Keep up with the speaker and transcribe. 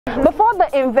Before the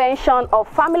invention of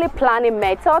family planning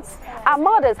methods, our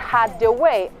mothers had their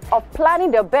way of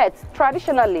planning their births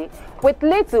traditionally with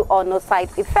little or no side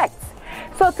effects.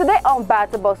 So today on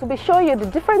Battabox, we'll be showing you the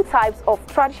different types of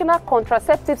traditional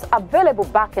contraceptives available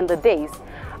back in the days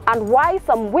and why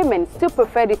some women still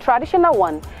prefer the traditional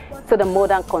one to the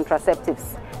modern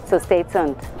contraceptives. So stay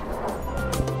tuned.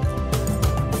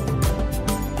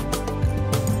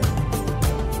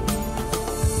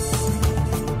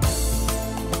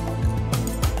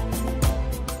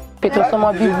 Ètò sọmọ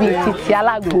bíbí títí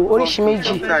alágbo oríṣi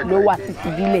méjì ló wà títí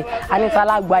bílẹ̀ anita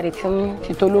alágbo àdè tí ní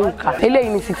títí olórùka eléyìí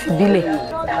ní títí bílẹ̀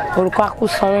òrùka kú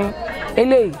sanrin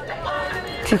eléyìí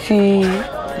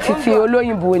títí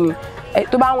olóyìnbó ni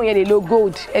tó bá wọn yẹn lè lo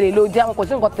gold ẹ lè lo diamond kò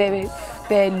sí nǹkan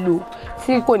tẹ́ lò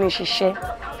tí kò ní ṣiṣẹ́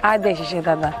á dẹ̀ ṣiṣẹ́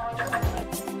dáadáa.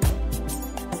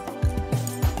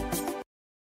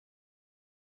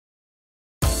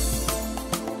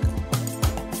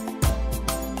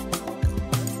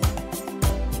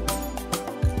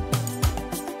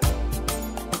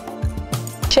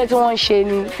 Iṣẹ́ tí wọ́n ń ṣe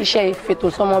ni iṣẹ́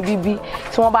ìfètòsọ́mọ bíbí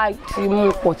tí wọ́n bá ti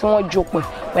mú pọ̀ tí wọ́n jó pọ̀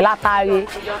pẹ̀lú àtàrí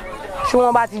tí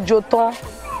wọ́n bá ti jó tán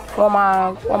wọ́n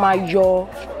máa yọ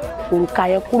òrùka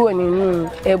yẹn kúrò nínú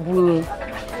ẹbu yẹn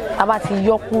tá bá ti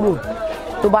yọ kúrò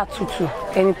tó bá tutù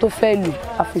ẹni tó fẹ́ lò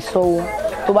á fi sọ́wọ́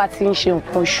tó bá ti ń ṣe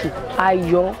nǹkan oṣù á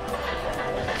yọ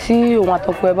tí òun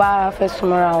àtọkọ ẹ̀ bá fẹ́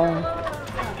súnmọ́ra wọn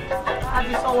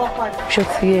ṣó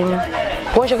ti yẹ ni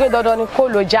kò ń ṣe pé dandan ni kó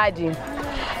lò jáde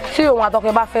tí òun àtọkọ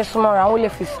ẹ̀ bá fẹ́ súnmọ́ra wọn ó lè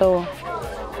fi sọ́wọ́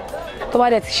tó bá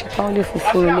dẹ̀ ti ṣetán ó lè fi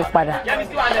sí ilé padà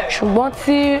ṣùgbọ́n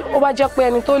tí ó bá jẹ́ pé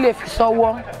ẹni tó lè fi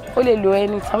sọ́wọ́ ó lè lo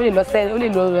ẹni tán ó lè lọ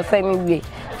sẹ́ni wẹ̀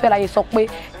tó láyé sọ pé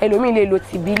ẹlòmíì lè lo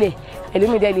tìbílẹ̀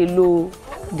ẹlòmíì dẹ̀ lè lo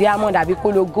diamond àbí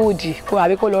kó lo gold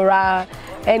àbí kó lọ ra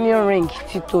any ring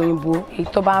ti tòyìnbó èyí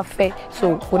tó bá ń fẹ́ so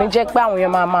kò ní jẹ́ pé àwọn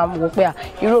èèyàn máa wò pé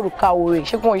irú òrùka wo rè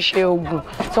ṣé kò ń ṣe oògùn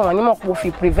tí wọ́n ní mọ̀ pé ó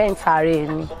fi prevent ààrẹ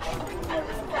ni.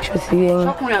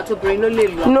 Ọkùnrin àti obìnrin ló lè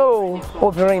lò? No,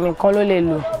 obìnrin nìkan ló lè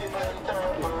lò.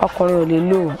 Ọkùnrin ò lè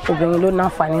lò, obìnrin ló ní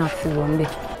àǹfààní àti lò ń bẹ̀.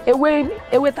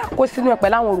 Ewé tá kó sínú ẹ̀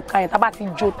pẹ̀lú àwọn òrùka yẹn tá bá ti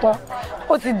jó tán,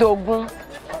 ó ti dògún.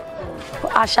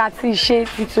 Àṣà àti ìṣe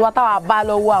ti tiwa táwa bá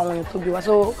lọ́wọ́ àwọn èèyàn tó bí wa.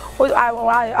 So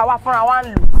àwa fúnra wa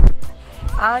ń lò.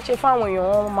 À ń ṣe fáwọn èèyàn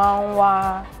wọn máa ń wá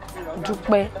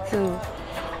dúpẹ́ tí.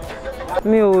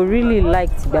 Mi ò really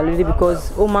like tìgbàlódé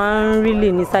because ó máa ń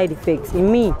really ní side effects.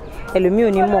 Ìmíì ẹlòmíì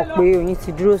ò ní mọ̀ pé oyún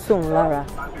ti dúró sóun lára.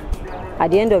 At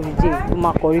the end of the day ó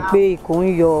máa kọ̀ rí pé ikùn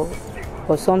ń yọ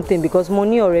or something because mo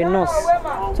ní ọ̀rẹ́ nurse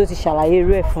tó ti ṣàlàyé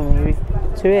irú ẹ̀ fún mi rí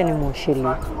torí ẹ̀ ni mo ṣe lè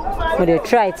mo dẹ̀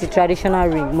try ti traditional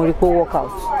ring mo rí pé work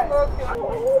out.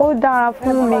 Ó dára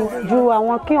fún mi ju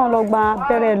àwọn kí wọ́n lọ gba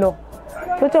abẹ́rẹ́ lọ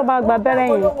tó tí o bá gba abẹ́rẹ́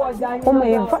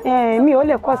yẹn mi ò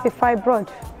lè cause fibroid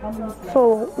so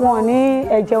wọn ní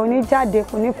ẹ̀jẹ̀ ò ní jáde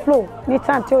kò ní flow ní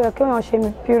time tí ó yẹ kí wọ́n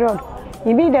ṣe period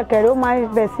ìbí ìdẹ̀kẹ̀rẹ̀ ó máa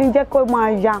bẹ̀ sí jẹ́ kó máa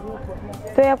ya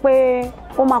tó yẹ pé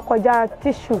ó máa kọjá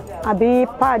tissue àbí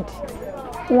pad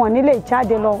wọn ní lè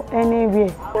jáde lọ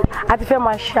anywhere. A ti fẹ́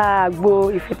máa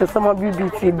ṣàgbo ìfètòsọ́mọ bíbí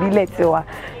ti ìbílẹ̀ tiwa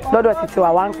lọ́dọ̀ ti tiwa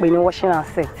wá ń pè ní washing and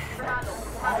set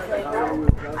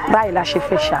báyìí la ṣe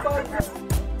fẹ́ ṣá.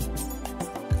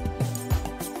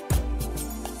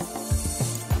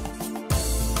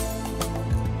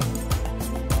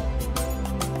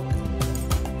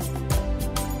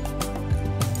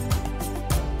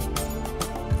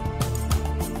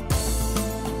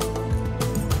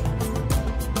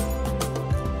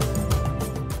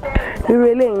 Irú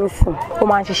eléyìí sìn ó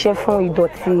máa ń ṣiṣẹ́ fún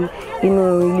ìdọ̀tí inú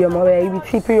ilé ọmọ rẹ ibi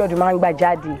tí period máa ń gbà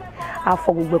jáde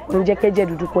afọ gbogbo kò ní jẹ́ kẹ́jẹ̀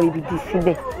dúdú kọ ibi dì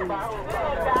síbẹ̀.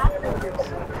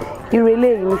 Irú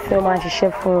eléyìí sìn ó máa ń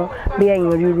ṣiṣẹ́ fún bí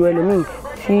ẹ̀yìn ríru ẹlòmíì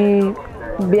tí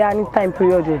bí anytime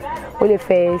period ó lè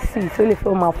fẹ́ sí ó lè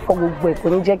fẹ́ ó máa fọ gbogbo ẹ̀ kò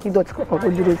ní jẹ́ kí ìdọ̀tí kankan kó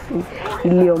dúró sí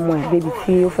ilé ọmọ ẹ̀ débi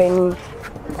tí ó fẹ́ ní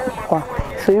kan.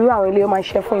 So irú àwọn eléyìí ó máa ń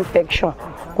ṣiṣẹ́ fún infection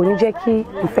kò ní jẹ́ kí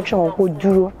infection kan kó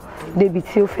dúró débi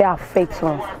tí ó fẹ́ affect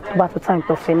wọn tó bá tó time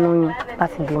tó fẹ́ lóyún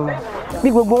láti bímọ. Bí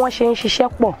gbogbo wọn ṣe ń ṣiṣẹ́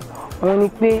pọ̀ wọn ni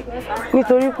pé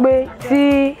nítorí pé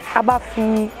tí a bá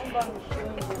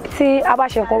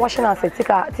ṣe nǹkan washing and set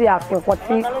tí a fi nǹkan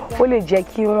tí ó lè jẹ́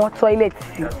kí wọ́n toilet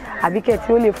sí àbí kẹ̀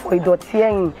tí ó lè fọ ìdọ̀tí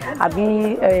ẹ̀yìn àbí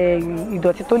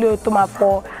ìdọ̀tí tó máa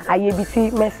fọ àyè ibi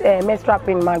tí menstrual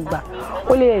pain máa gbà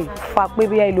ó lè fa pé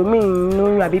bí ẹlòmíì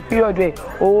lóyún àbí period ẹ̀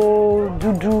ó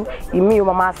dúdú ìmíì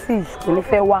ó máa seize kò ní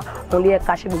fẹ́ wá òun lè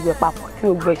ẹ̀ka ṣe gbogbo ẹ̀ papọ̀ tí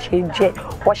gbogbo ẹ̀ ṣe jẹ́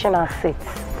washing and set.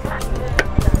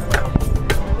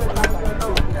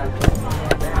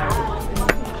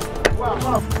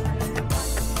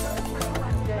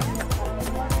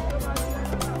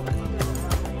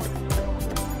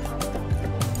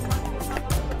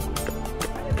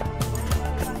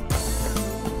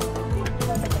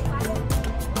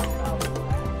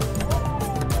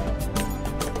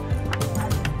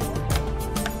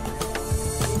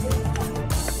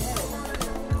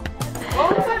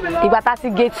 ìgbà tá ti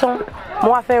gé tán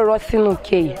mo wá fẹ́ rọ sínú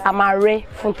ke a máa rẹ́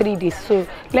fún 3 days so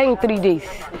lẹ́yìn 3 days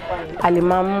a lè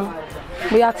máa mú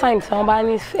bóyá time tí wọ́n bá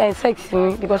ní sex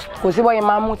ni because kò sí bọ́yẹ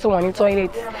máa mú tí wọ́n ní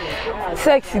toilet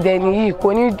sex dẹ̀ nìyí kò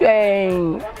ní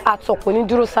àtọ̀ kò ní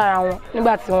dúró sára wọn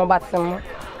nígbà tí wọ́n bá ti mú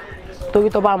torí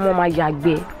tó bá mú ọmọ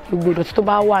yàgbẹ́ gbogbo ìdọ̀tí tó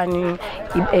bá wà ní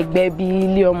ẹ̀gbẹ́ bí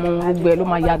ilé ọmọ gbogbo ẹ̀ ló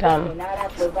máa yá dànù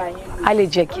á lè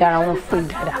jẹ́ kí ara wọn free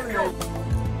dáadáa.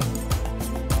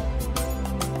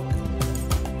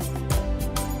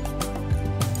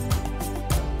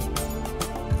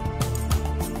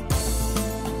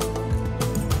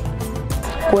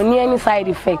 kò ní any side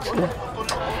effect lọ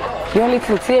the only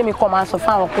thing tí èmi kàn máa sọ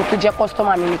fún àwọn tó jẹ́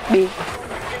customer mi ni pé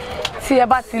tí ẹ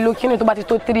bá ti lo kíni tó bá ti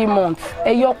tó 3 months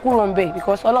ẹ yọ kúrò ńbẹ̀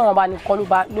because Ọlọ́run ọba nìkan ló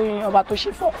bá lóyún ọba tó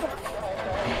ṣe fọ́kàn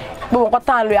gbogbo nǹkan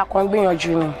tá à ń lo akàn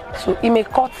gbìyànjú ni so it may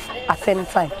cut at any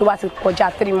time tó bá ti kọjá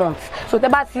 3 months so tẹ́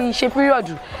bá ti ṣe period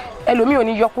ẹlòmíì ò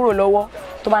ní yọ kúrò lọ́wọ́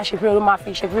tó bá ń ṣe period ó máa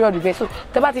fi ṣe period bẹ́ẹ̀ so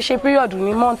tẹ́ bá ti ṣe period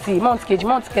ní month kejì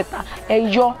month kẹta ẹ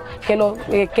yọ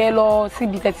kẹ́ lọ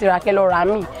síbi tẹ́tìrà kẹ́ lọ rà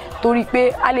mí torí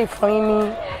pé a lè fún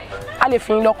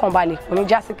yín lọ́kàn balẹ̀ kò ní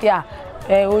já sí pé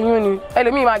oyún ni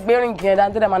ẹlòmíì máa gbé ríǹgì yẹn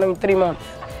dáńtẹ́ dẹ̀ máa lóyún 3 months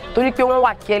torí pé wọ́n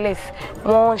wà careless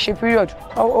wọ́n ṣe period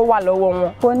ó wà lọ́wọ́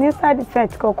wọn. kò ní side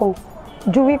effect kankan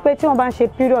ju wípé tí wọ́n bá ń ṣe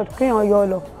period kéèyàn yọ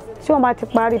lọ tí wọ́n bá ti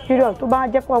parí period tó bá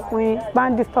jẹ́ pé ọkùnrin bá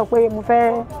ń disturb pé mo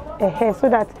fẹ́ so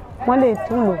that wọ́n lè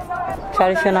tún lò.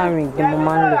 traditional ring ni mo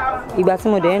máa ń lò ìgbà tí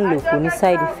mo dẹ̀ ń lò kò ní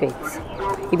side effect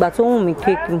ìgbà tó wù mí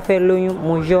kéèkì mo fẹ́ lóyún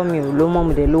mo yọ mi ò ló mọ́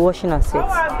mo dẹ̀ lo washing and set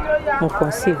mo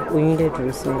conceive oyún dẹ̀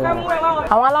dúró sí mi lára.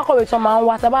 àwọn alákọ̀wé tó máa ń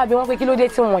wá sábà bí wọ́n pé kí ló dé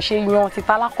tí wọ́n ṣe yan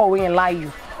títa alákọ̀wé yẹn láàyò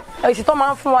èsì tó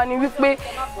máa ń fún wa ni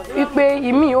wípé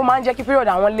ìmí ó máa ń jẹ́ kí period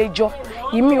àwọn lẹ́jọ́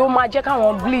ìmí ó máa jẹ́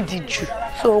káwọn bleed jù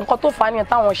so nǹkan tó fà á nìyẹn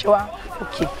táwọn ṣe wá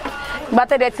òkè ìgbà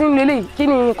tẹ̀dẹ̀ tí ń lélẹ̀ kí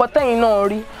ni nǹkan tẹ̀yìn náà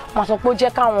rí wọ́n sọ pé ó jẹ́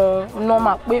káwọn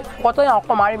normal pé nǹkan tó yàn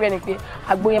ọkọ̀ máa rí bẹ́ẹ̀ ni pé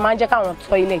àgbo yẹn máa ń jẹ́ káwọn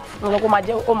toilet wọ́n sọ pé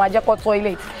ó máa jẹ́ kó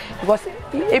toilet because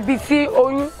ebi tí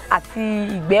oyún àti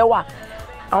ìgbẹ́ wà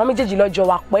àwọn méjèèjì lọ́jọ́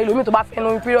wà pọ̀ ẹlòmíì tó bá fẹ́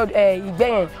lóyún period ìgbẹ́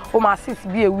yẹn ó máa sit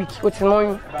bí a week ó ti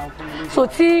lóyún so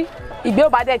tí ìgbẹ́ ò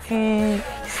bá dẹ̀ ti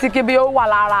síkí bí ó wà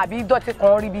lára àbí ìdọ̀tí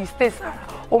kan rí bí states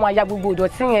ó máa ya gbogbo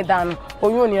ìdọ̀tí yẹn dànù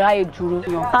oyún ò ní ráyè dúró.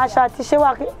 àṣà àti ṣé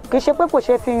wà kì í ṣe pé kò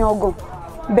ṣe fi yan gan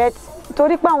bẹ́ẹ̀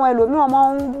torí pé àwọn ẹlòmíràn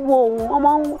máa ń wo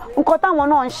òun nǹkan táwọn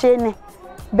náà ń ṣe ni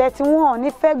bẹ́ẹ̀ tí wọn ò ní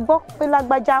fẹ́ gbọ́ pé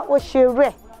lágbájá ó ṣe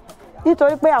rẹ̀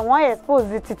nítorí pé àwọn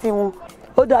expose títí wọn.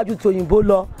 ó dájú tòyìnbó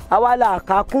lọ àwa la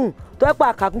àkákùn tó ẹ pa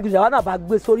àkákùn kìí àwa náà bá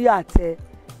gbé sórí àtẹ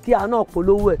kí àwa náà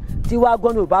polówó ẹ tí wàá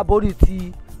gbọ́n ò bá borí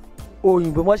ti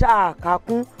òyìnbó mọ́ṣá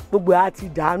àkákùn gbogbo ẹ̀ á ti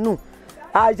dànù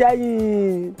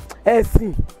àjẹyìn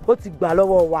ẹ̀sìn ó ti gbà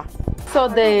lọ́wọ́ wa. So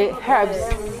the herbs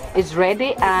is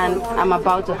ready and I'm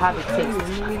about to have a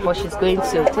taste, but she's going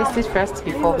to taste it first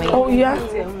before me. Oh yeah.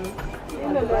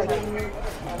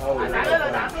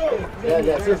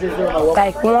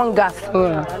 Like one gas.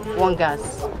 One gas.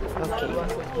 Okay.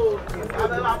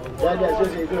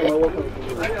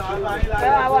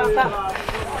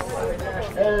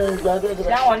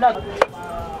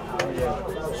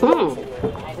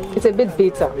 It's a bit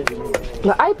bitter.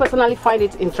 Now, I personally find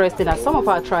it interesting that some of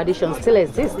our traditions still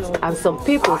exist and some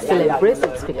people still embrace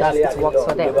it because it works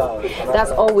for them.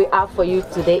 That's all we have for you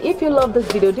today. If you love this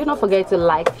video, do not forget to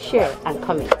like, share and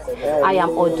comment. I am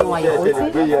Odunwa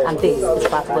Yoti and this is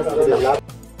Battabox.